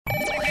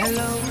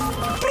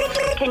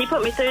Hello. Can you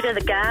put me through to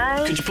the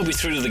guys? Could you put me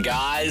through to the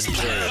guys,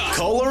 please?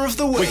 Caller of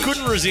the week. We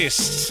couldn't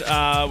resist.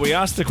 We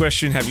asked the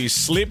question, have you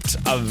slipped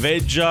a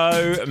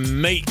veggie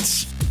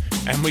meat?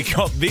 And we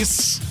got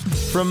this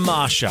from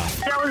Marsha.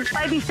 I was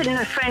babysitting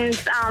a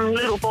friend's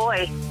little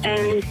boy,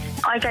 and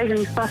I gave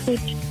him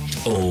sausage.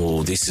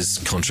 Oh, this is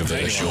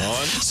controversial.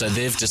 So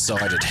they've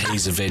decided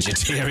he's a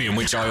vegetarian,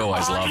 which I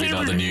always love in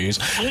other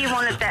news. He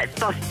wanted that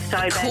sausage so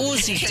bad. Of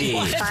course he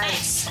did.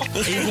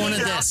 He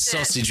wanted that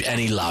sausage and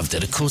he loved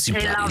it. Of course he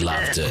bloody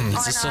loved it.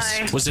 It's a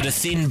sausage. Was it a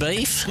thin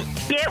beef?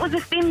 Yeah, it was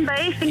a thin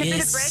beef and a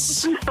bit of bread with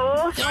some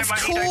sauce. Of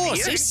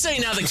course. He's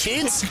seen other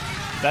kids.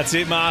 That's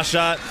it,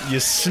 Marsha.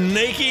 You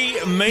sneaky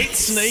meat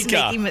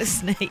sneaker. Sneaky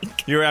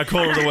sneak. You're our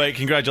caller of the week.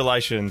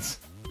 Congratulations.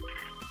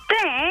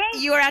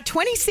 Thanks. You are our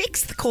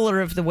 26th caller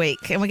of the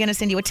week, and we're going to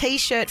send you a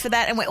T-shirt for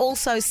that, and we're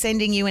also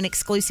sending you an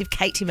exclusive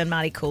Kate, Tim and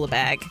Marty cooler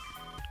bag.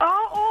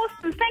 Oh,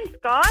 awesome. Thanks,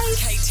 guys.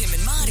 Kate, Tim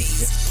and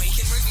Marty's Week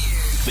in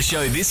Review. The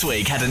show this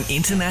week had an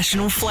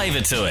international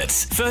flavour to it.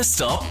 First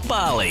stop,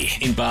 Bali.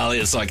 In Bali,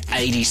 it's like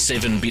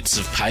 87 bits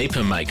of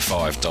paper make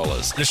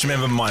 $5. Just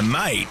remember my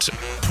mate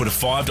put a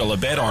 $5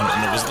 bet on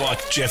and it was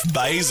like Jeff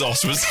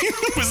Bezos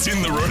was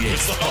in the room.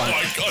 Yes. Oh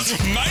my God, you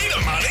made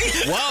of money.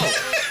 Whoa.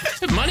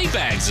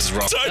 Moneybags is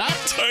rocked up.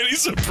 Tony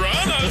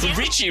Soprano.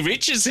 Richie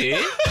Rich is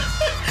here.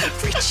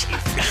 Richie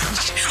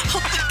Rich.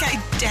 Okay,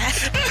 Dad.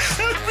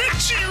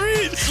 Richie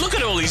Rich. Look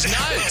at all his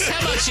notes.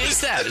 How much is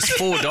that? It's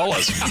 $4.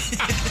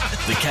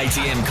 The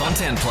KTM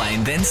content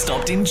plane then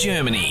stopped in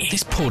Germany.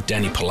 This poor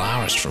Danny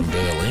Polaris from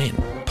Berlin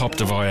popped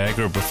a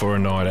Viagra before a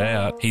night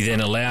out. He then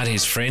allowed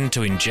his friend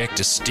to inject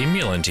a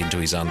stimulant into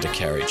his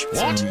undercarriage.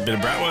 What? Bit of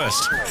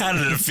bratwurst. How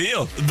did it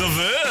feel? The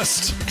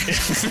worst.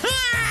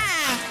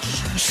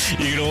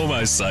 You can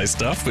almost say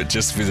stuff, but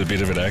just with a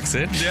bit of an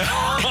accent. Yeah.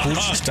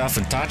 Pushing stuff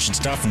and touching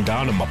stuff and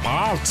down in my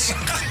parts.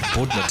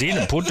 Putting it in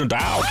and putting it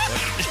out.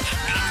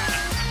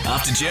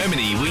 After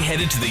Germany, we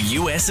headed to the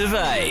US of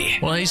A.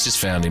 Well, he's just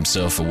found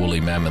himself a woolly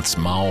mammoth's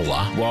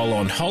molar while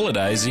on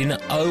holidays in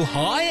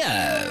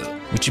Ohio,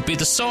 which would be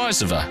the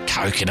size of a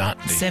coconut.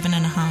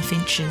 7.5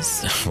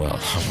 inches. Well,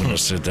 I wouldn't have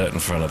said that in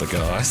front of the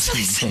guys.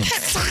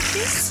 That's like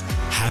this.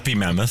 Happy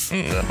Mammoth.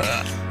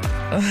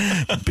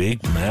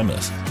 Big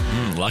mammoth.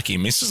 Lucky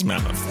Mrs.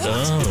 Mammoth.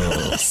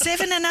 Oh.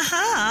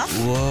 7.5.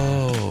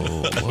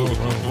 Whoa.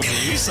 What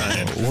are you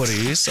saying? What are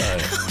you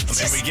saying?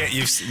 I mean,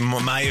 you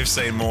may have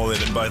seen more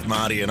than both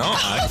Marty and I.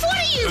 What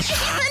are you even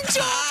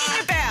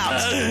talking about?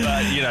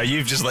 But,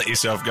 you've just let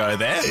yourself go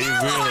there.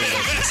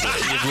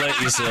 You've let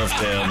yourself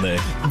down there.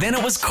 Then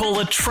it was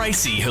caller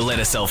Tracy who let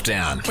herself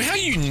down. Well, how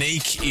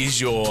unique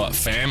is your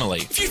family?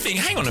 If you think,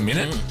 hang on a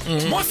minute,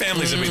 my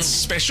family's a bit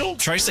special.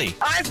 Tracy.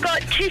 I've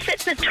got 2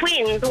 sets of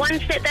twins. One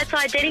set that's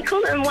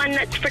identical and one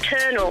that's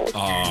fraternal.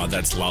 Oh,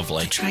 that's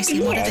lovely.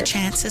 Tracy, what are the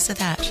chances of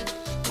that?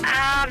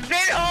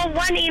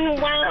 1 in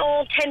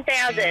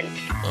 10,000.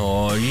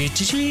 Oh,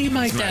 did you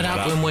make that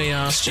up when we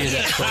asked you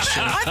that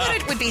question? I thought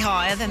it would be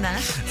higher than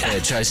that. Yeah,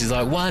 Tracy's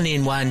like 1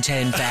 in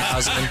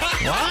 10,000.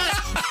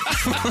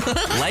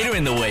 What? Later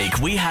in the week,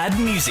 we had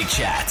music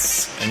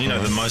chats. And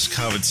the most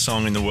covered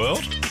song in the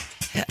world?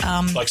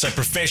 So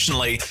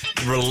professionally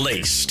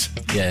released.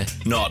 Yeah.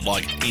 Not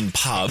like in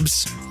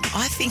pubs.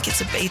 I think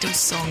it's a Beatles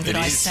song that It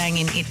I is. sang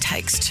in It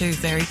Takes Two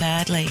very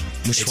badly.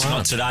 Which It's one?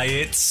 not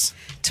today, it's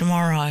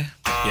Tomorrow.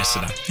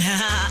 yesterday.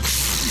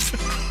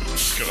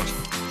 God.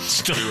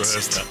 Still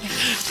rehearsed that.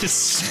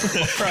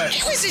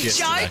 It was a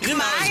joke,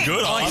 mate.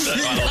 Good, I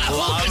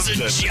loved it.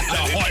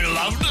 I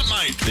loved it,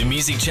 mate. The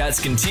music chats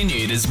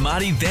continued as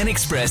Marty then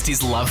expressed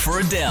his love for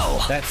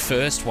Adele. That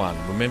first one,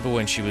 remember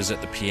when she was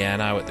at the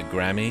piano at the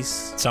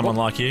Grammys? Someone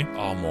like you?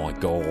 Oh, my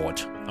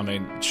God. I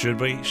mean, should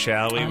we?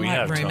 Shall we? I We like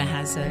have rumour time.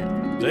 has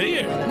it. Do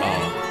you?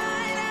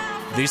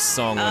 This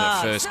song, when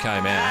it first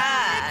came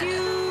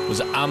out,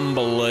 was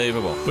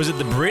unbelievable. Was it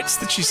the Brits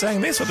that she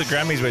sang this or the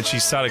Grammys where she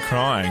started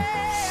crying?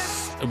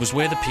 It was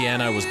where the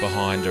piano was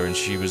behind her and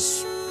she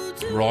was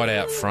right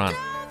out front.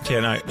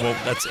 Yeah, no. Well,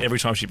 that's every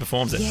time she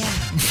performs it. Yeah.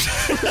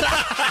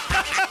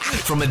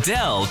 From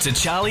Adele to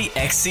Charlie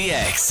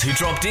XCX, who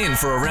dropped in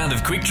for a round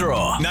of quick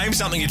draw. Name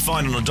something you'd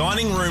find on a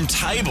dining room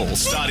table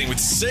starting with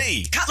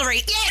C.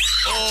 Cutlery.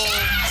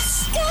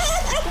 Yes!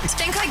 I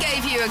think I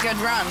gave you a good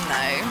run,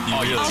 though.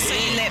 Oh, Also,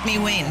 you let me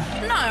win.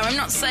 No, I'm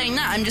not saying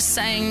that. I'm just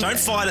saying... Don't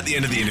fight at the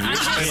end of the interview.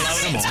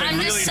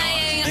 I'm just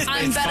saying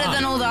I'm better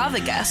than all the other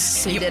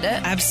guests who did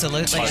it.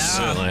 Absolutely. Oh,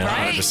 Certainly,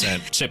 Right?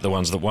 100%. Except the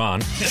ones that won.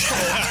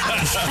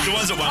 The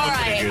ones that won All were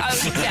pretty right.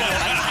 good.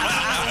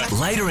 Yeah.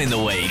 Later in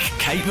the week,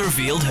 Kate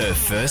revealed her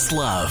first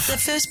love. The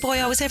first boy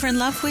I was ever in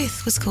love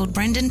with was called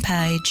Brendan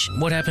Page.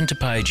 What happened to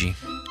Paigey?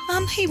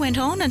 He went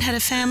on and had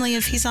a family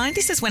of his own.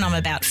 This is when I'm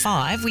about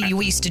 5. We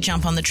used to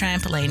jump on the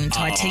trampoline and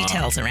tie tea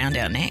towels around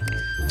our neck.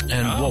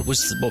 And what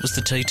was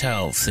the tea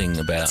towel thing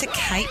about? It's a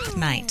cape,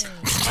 mate.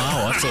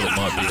 Oh, I thought it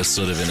might be a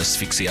sort of an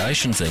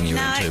asphyxiation thing you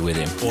were No. into with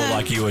him. Or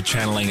like you were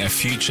channeling a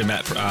future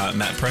Matt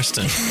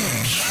Preston.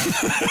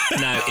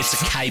 No, it's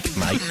a cape,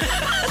 mate.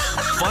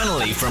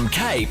 Finally, from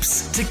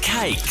capes to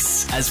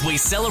cakes, as we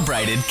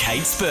celebrated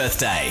Kate's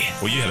birthday.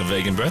 Well, you had a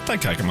vegan birthday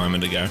cake a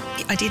moment ago.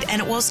 I did,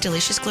 and it was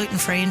delicious,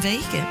 gluten-free and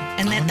vegan.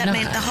 And that no.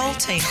 meant the whole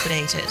team could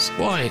eat it.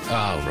 Why?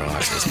 Oh,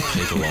 right. There's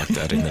people like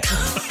that in the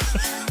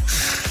team.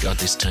 God,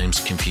 this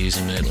team's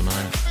confusing me at the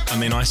moment. I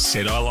mean, I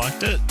said I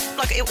liked it.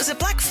 Look, it was a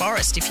black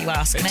forest, if you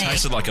ask It me.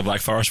 tasted like a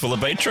black forest full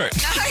of beetroot.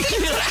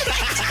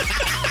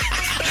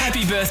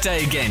 Happy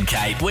birthday again,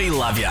 Kate. We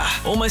love ya.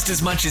 Almost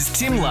as much as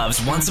Tim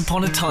loves Once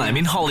Upon a Time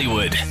in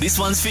Hollywood. This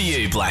one's for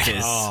you,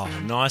 Blackers. Oh,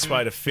 nice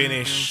way to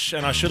finish.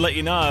 And I should let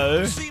you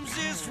know,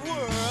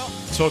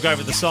 talk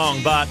over the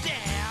song, but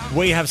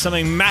we have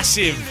something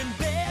massive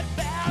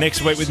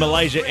next week with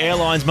Malaysia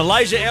Airlines.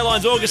 Malaysia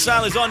Airlines August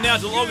sale is on now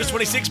till August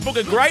 26th. Book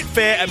a great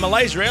fare at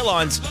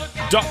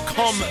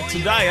malaysiaairlines.com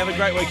today. Have a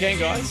great weekend,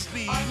 guys.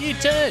 You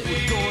too.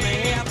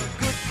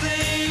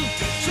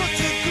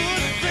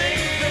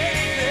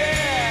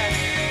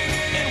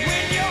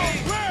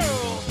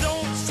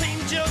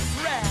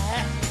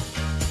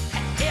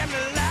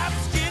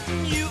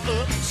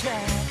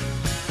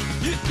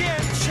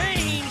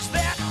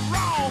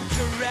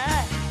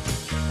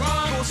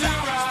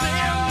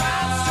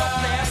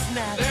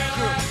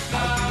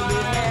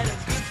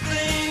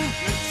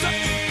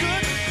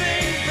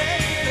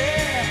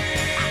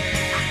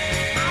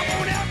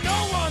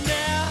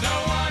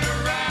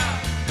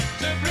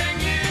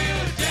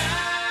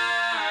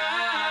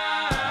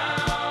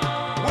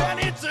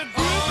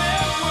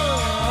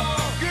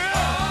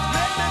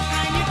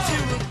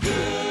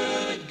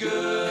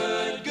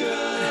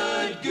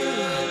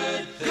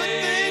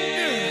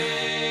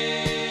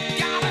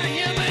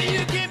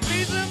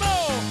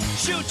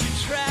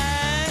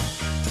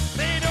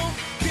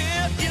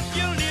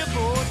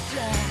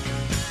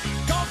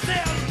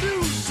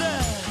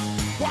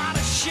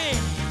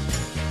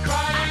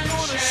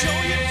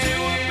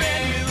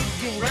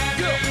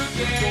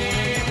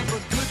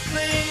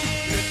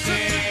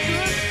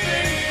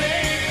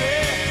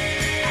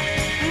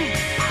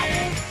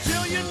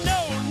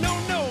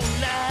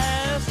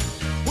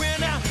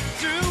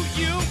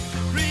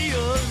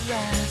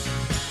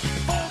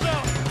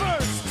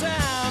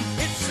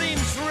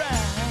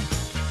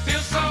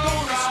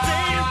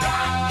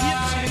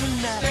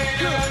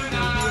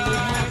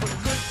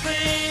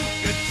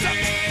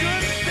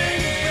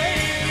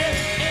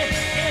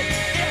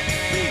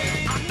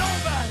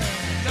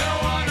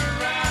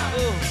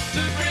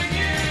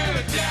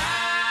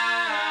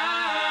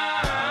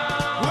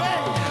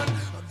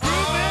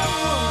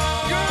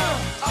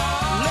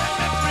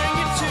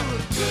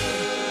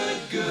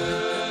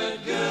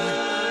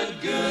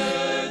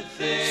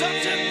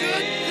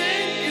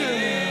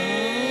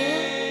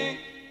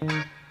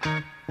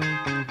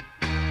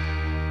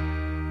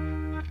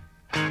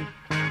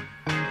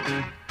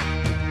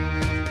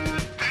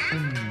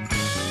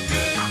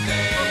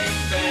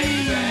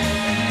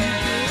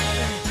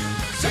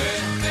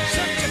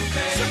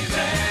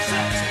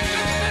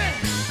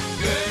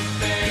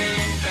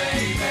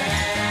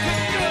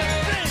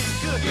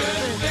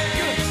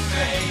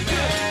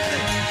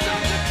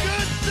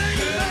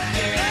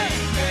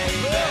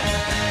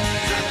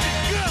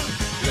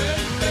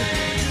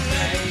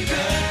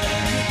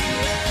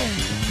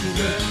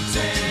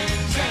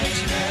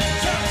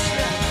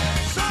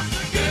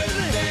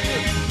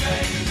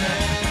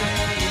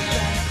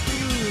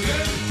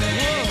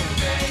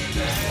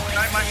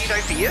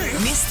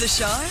 Miss the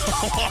show?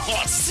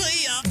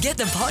 See ya! Get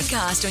the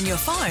podcast on your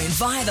phone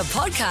via the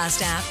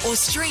podcast app or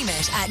stream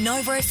it at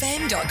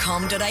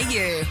novofm.com.au.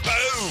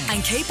 Boom!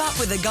 And keep up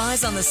with the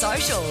guys on the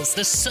socials.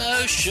 The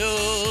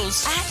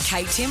socials. At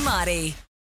Kate Tim Marty.